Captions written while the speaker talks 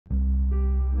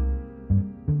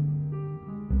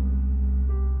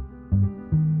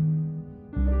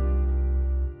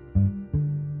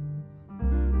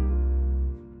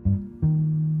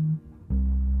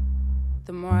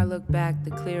look back,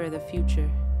 the clearer the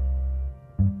future.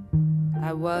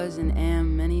 I was and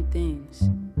am many things.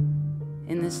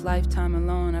 In this lifetime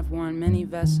alone, I've worn many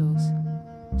vessels,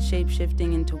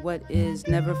 shape-shifting into what is,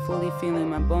 never fully feeling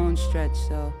my bones stretch,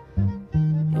 so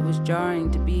it was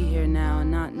jarring to be here now and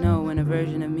not know when a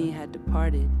version of me had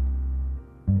departed.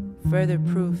 Further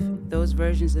proof, those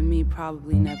versions of me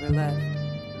probably never left.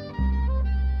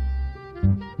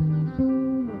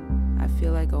 I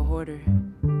feel like a hoarder.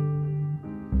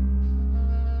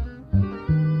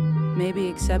 Maybe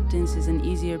acceptance is an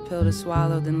easier pill to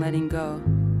swallow than letting go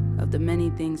of the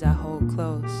many things I hold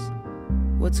close.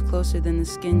 What's closer than the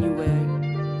skin you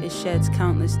wear? It sheds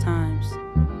countless times.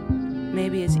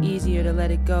 Maybe it's easier to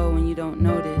let it go when you don't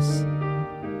notice.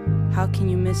 How can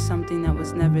you miss something that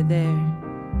was never there?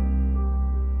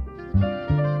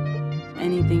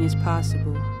 Anything is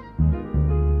possible.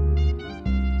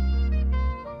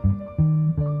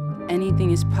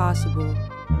 Anything is possible.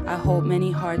 I hold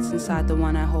many hearts inside the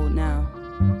one I hold now.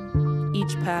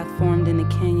 Each path formed in the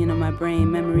canyon of my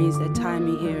brain, memories that tie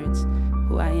me here. It's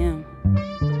who I am.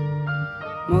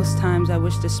 Most times I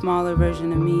wished a smaller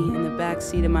version of me in the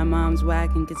backseat of my mom's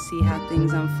wagon could see how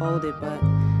things unfolded, but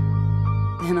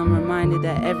then I'm reminded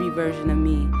that every version of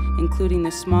me, including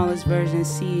the smallest version,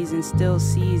 sees and still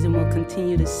sees and will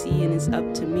continue to see, and it's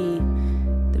up to me,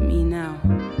 the me now.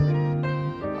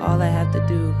 All I have to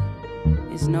do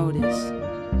is notice.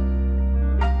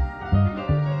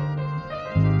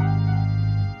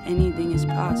 Anything is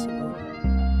possible.